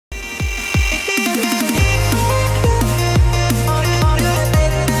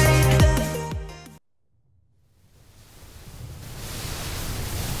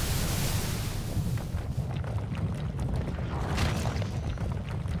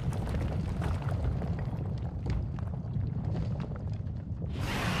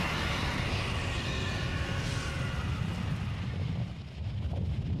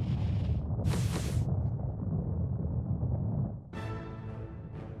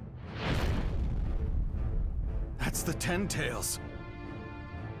That's the Ten Tails.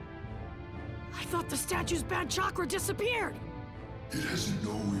 I thought the statue's bad chakra disappeared. It has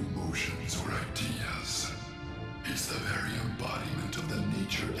no emotions or ideas. It's the very embodiment of the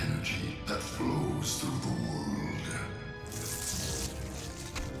nature energy that flows through the world.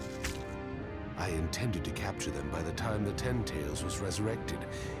 I intended to capture them by the time the Ten Tails was resurrected,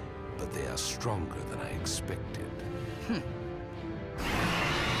 but they are stronger than I expected.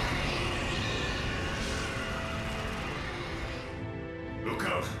 Look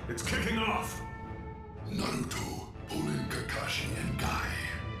out! It's kicking off! Naruto, pull in Kakashi and Guy.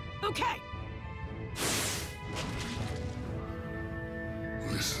 Okay.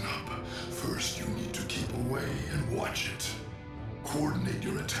 Listen up. First, you need to keep away and watch it. Coordinate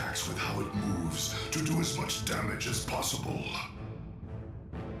your attacks with how it moves to do as much damage as possible.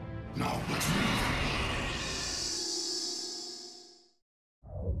 Now, let's move.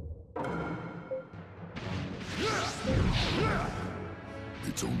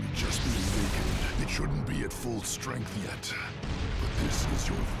 It's only just being awakened. It shouldn't be at full strength yet. But this is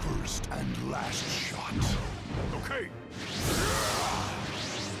your first and last shot. Okay!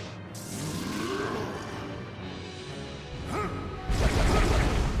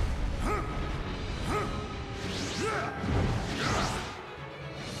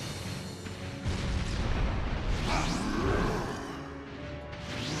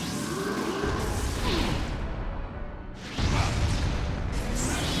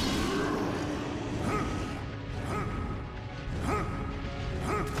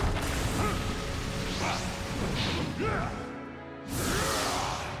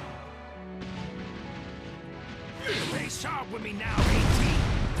 Sharp with me now,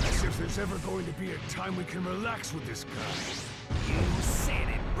 18! As if there's ever going to be a time we can relax with this guy. You said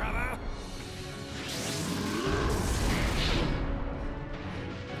it, brother!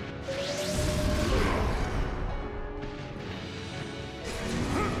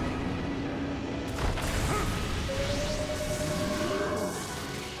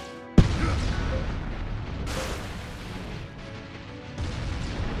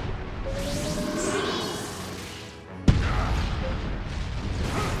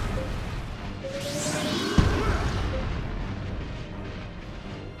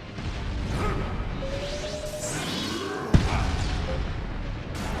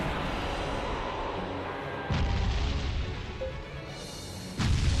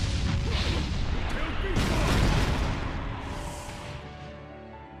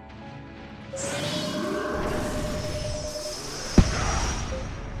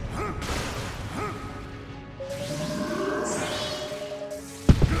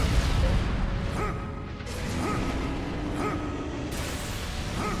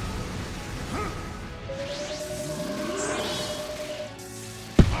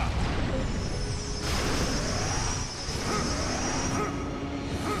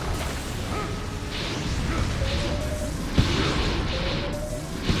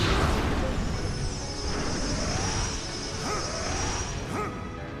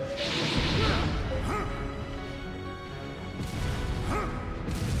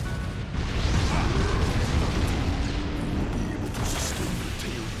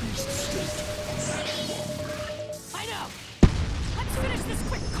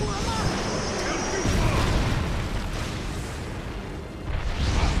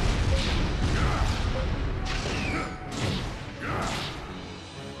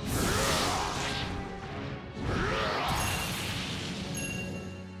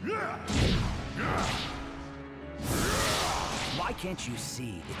 Why can't you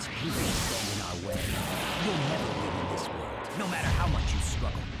see it's you stand in our way? You'll never win in this world, no matter how much you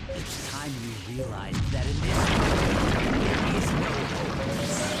struggle. It's time you realize that in this world, there is no hope.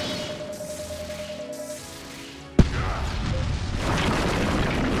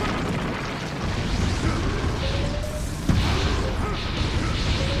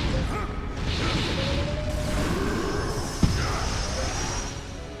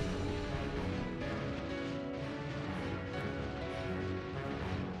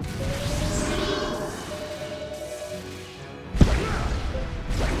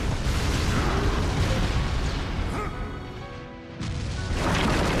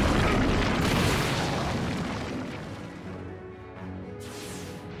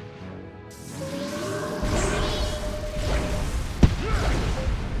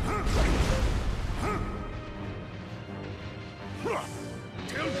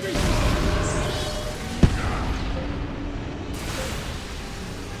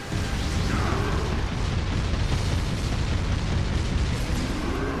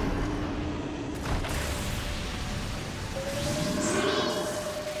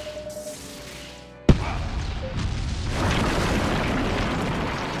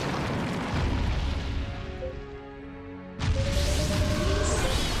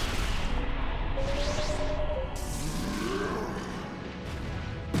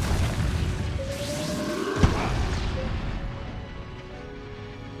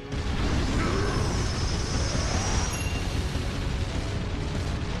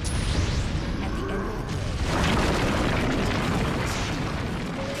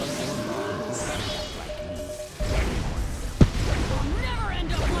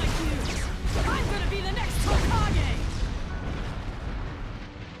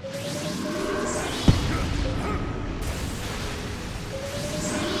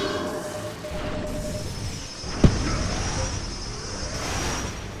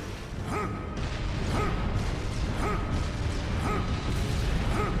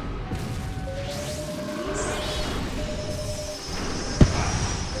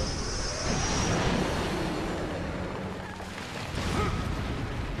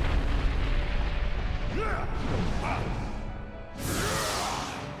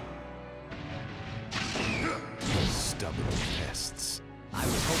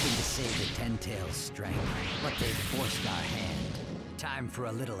 say the Ten Tails' strength, but they've forced our hand. Time for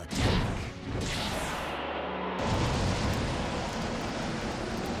a little attack.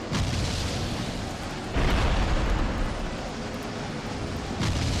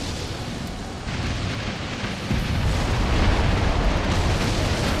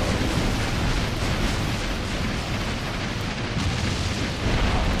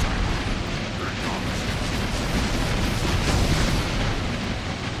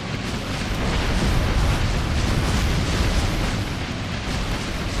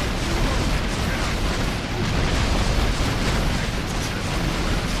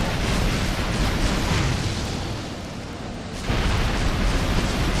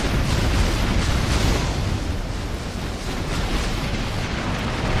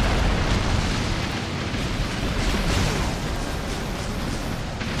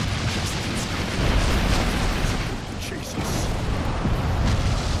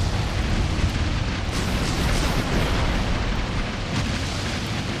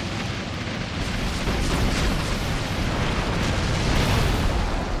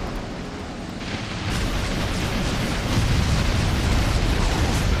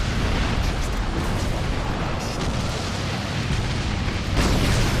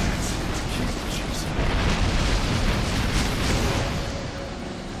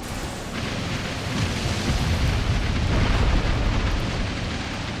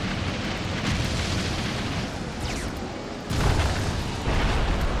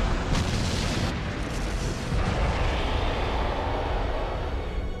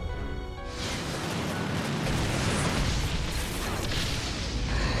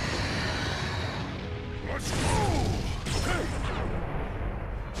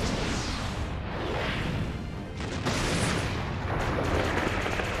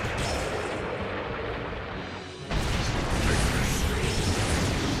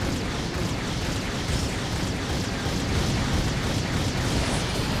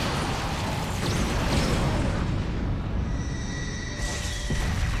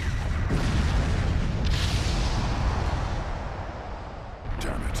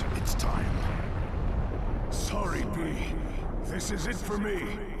 This is it for me.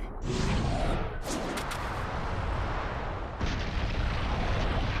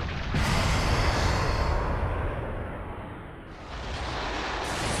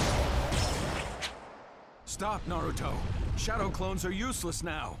 Stop, Naruto. Shadow clones are useless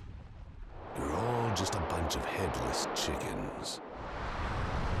now. You're all just a bunch of headless chickens.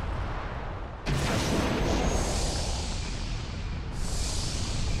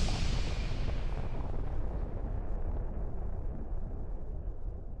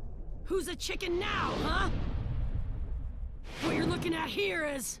 Who's a chicken now, huh? What you're looking at here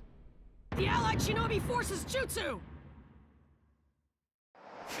is the Allied Shinobi Forces Jutsu!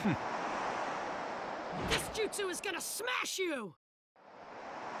 This jutsu is gonna smash you!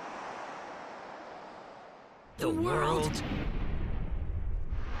 The world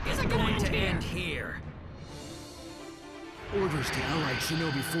isn't Going to end end here! here. Orders to Allied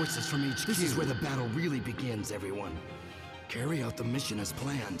Shinobi forces from HQ. This is where the battle really begins, everyone. Carry out the mission as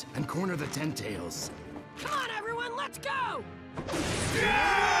planned and corner the Ten Tails. Come on, everyone, let's go!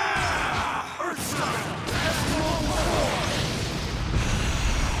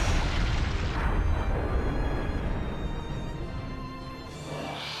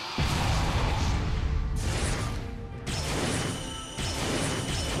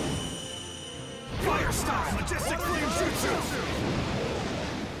 Fire style! Majestic flame jutsu!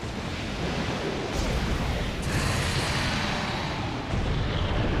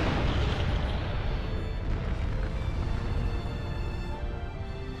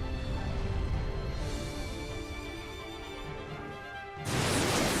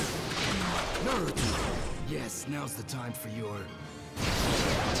 Naruto! Yes, now's the time for your...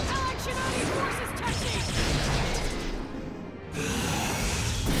 Allied Shinobi Forces technique!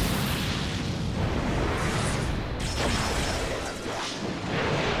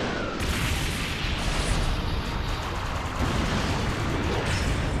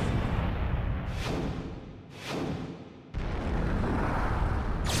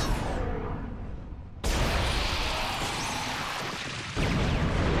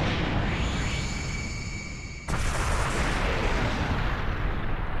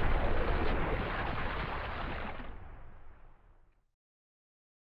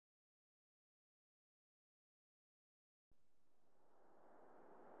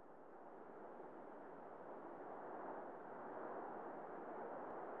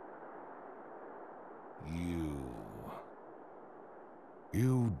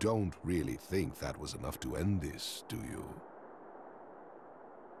 You don't really think that was enough to end this, do you?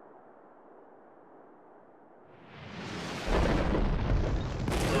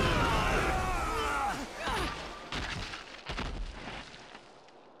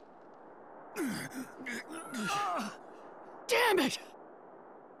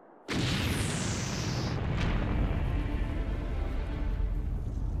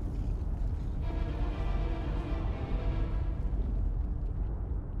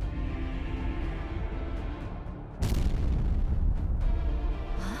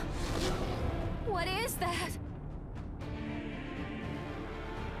 that?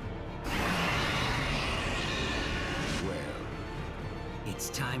 Well, It's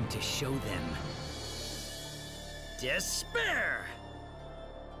time to show them despair!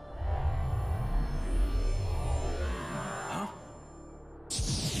 Huh?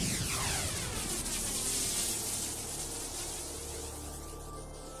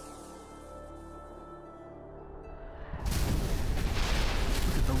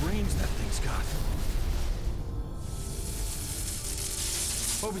 Look at the range that thing's got.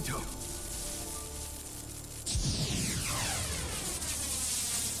 Obito.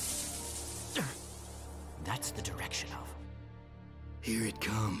 That's the direction of... Here it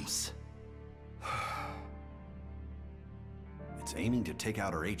comes. It's aiming to take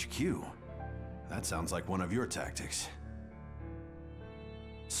out our HQ. That sounds like one of your tactics.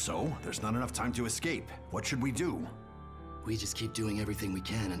 So, there's not enough time to escape. What should we do? We just keep doing everything we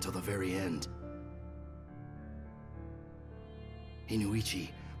can until the very end. Inuichi,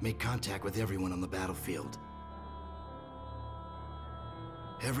 make contact with everyone on the battlefield.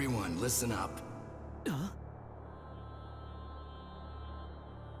 Everyone, listen up.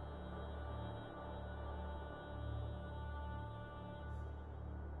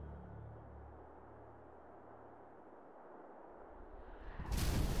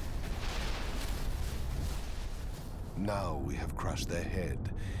 now we have crushed their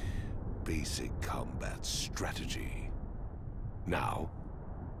head. Basic combat strategy. Now,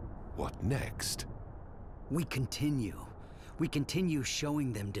 what next? We continue. We continue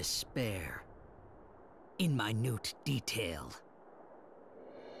showing them despair. In minute detail.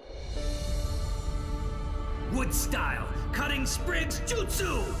 Wood style, cutting sprigs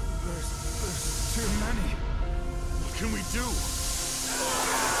jutsu! There's too many. What can we do?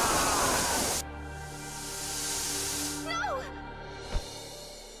 No!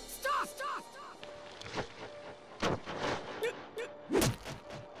 Stop! Stop! Stop!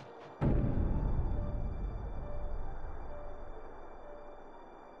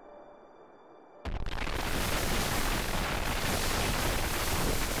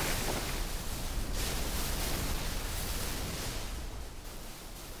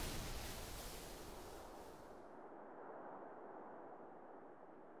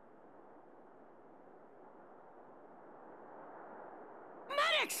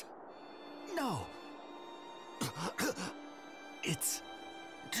 Medics! No! It's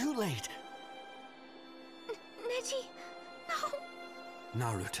too late. Neji, no!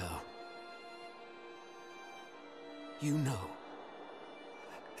 Naruto. You know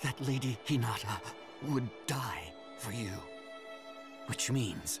that Lady Hinata would die for you. Which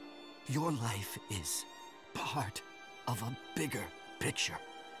means your life is part of a bigger picture.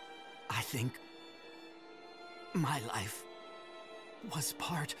 I think my life was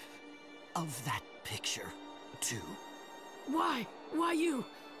part of that picture, too. Why? Why you?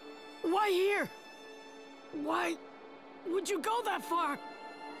 Why here? Why would you go that far?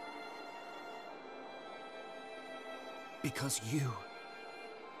 Because you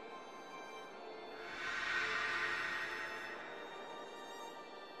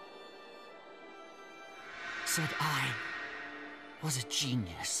said I was a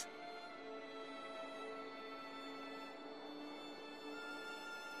genius.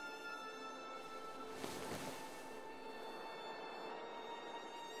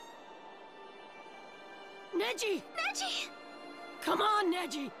 Neji! Neji! Come on,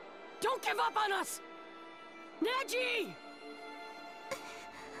 Neji! Don't give up on us! Neji!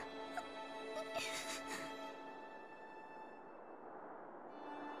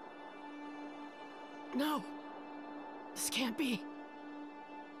 No. This can't be.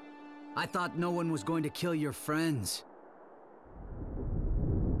 I thought no one was going to kill your friends.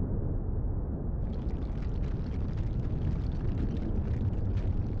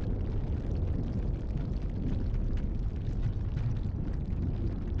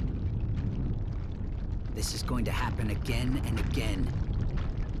 This is going to happen again and again.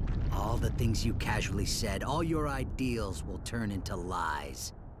 All the things you casually said, all your ideals will turn into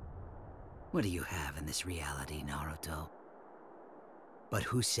lies. What do you have in this reality, Naruto? But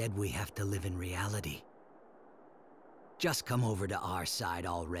who said we have to live in reality? Just come over to our side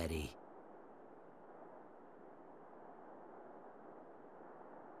already.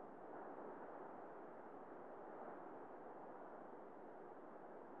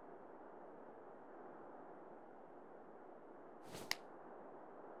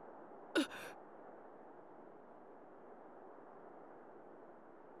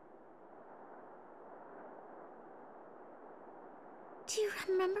 Do you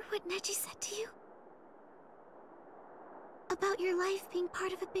remember what Neji said to you? About your life being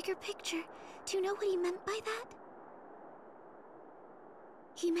part of a bigger picture. Do you know what he meant by that?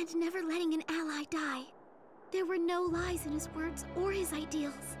 He meant never letting an ally die. There were no lies in his words or his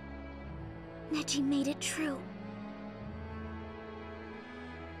ideals. Neji made it true.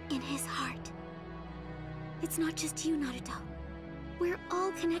 In his heart. It's not just you, Naruto. We're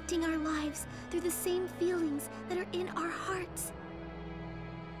all connecting our lives through the same feelings that are in our hearts.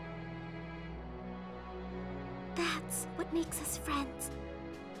 That's what makes us friends.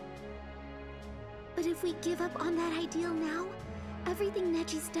 But if we give up on that ideal now, everything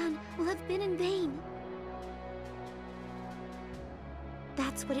Neji's done will have been in vain.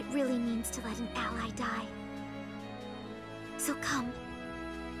 That's what it really means to let an ally die. So come.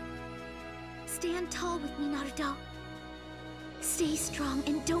 Stand tall with me, Naruto. Stay strong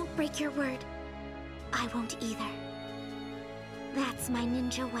and don't break your word. I won't either. That's my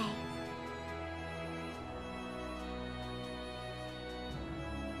ninja way.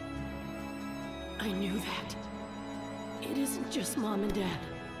 I knew that. It isn't just Mom and Dad.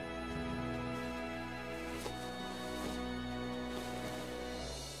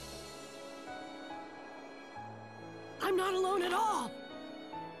 I'm not alone at all!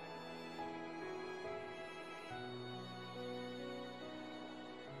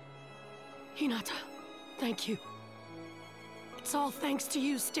 Hinata, thank you. It's all thanks to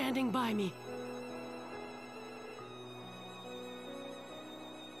you standing by me.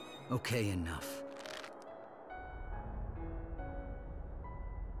 Okay, enough.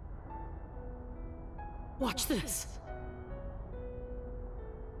 Watch this.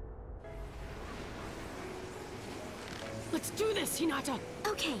 Let's do this, Hinata!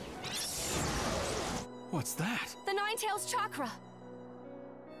 Okay. What's that? The Nine-Tails chakra.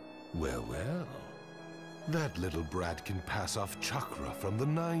 Well, well. That little brat can pass off chakra from the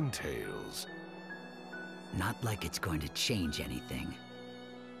Nine-Tails. Not like it's going to change anything.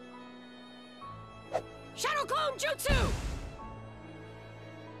 Shadow Clone Jutsu!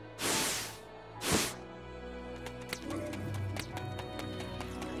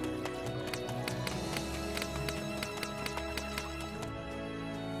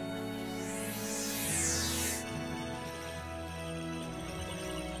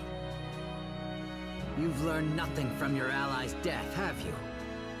 You've learned nothing from your ally's death, have you?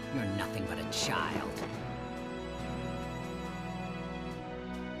 You're nothing but a child.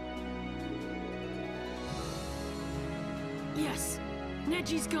 Yes,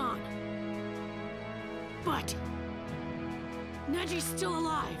 Neji's gone. But Neji's still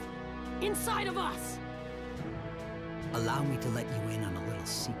alive, inside of us. Allow me to let you in on a little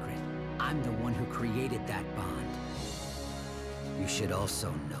secret. I'm the one who created that bond. You should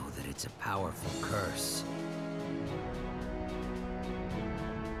also know that it's a powerful curse.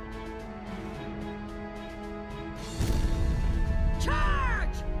 Charge!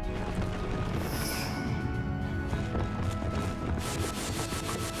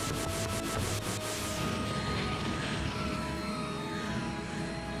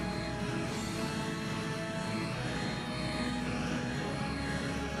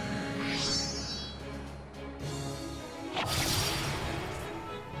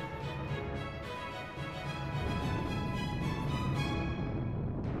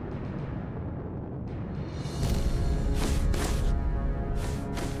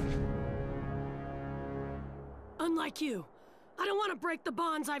 Unlike you, I don't want to break the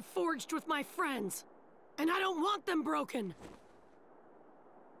bonds I've forged with my friends. And I don't want them broken.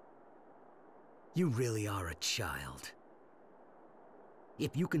 You really are a child.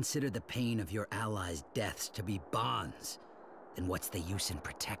 If you consider the pain of your allies' deaths to be bonds, then what's the use in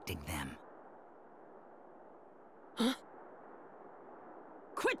protecting them? Huh?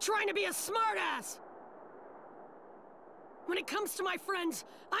 Quit trying to be a smartass! When it comes to my friends,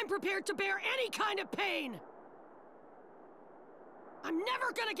 I'm prepared to bear any kind of pain! I'm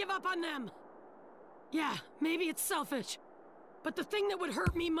never gonna give up on them! Yeah, maybe it's selfish, but the thing that would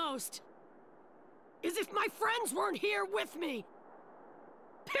hurt me most is if my friends weren't here with me!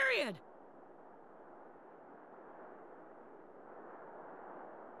 Period!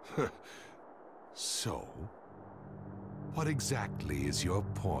 So, what exactly is your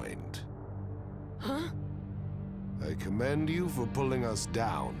point? Huh? I commend you for pulling us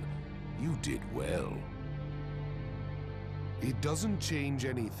down. You did well. It doesn't change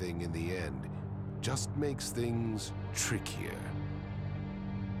anything in the end, just makes things trickier.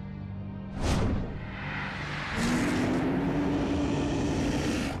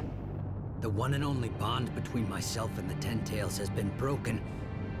 The one and only bond between myself and the Ten Tails has been broken.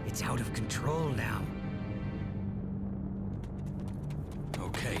 It's out of control now.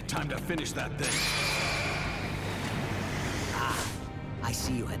 Okay, time to finish that thing.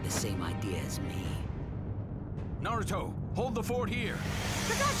 see you had the same idea as me. Naruto, hold the fort here.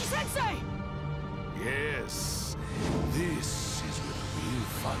 Kakashi-sensei! Yes, this is where the real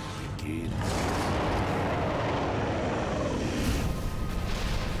fun begins.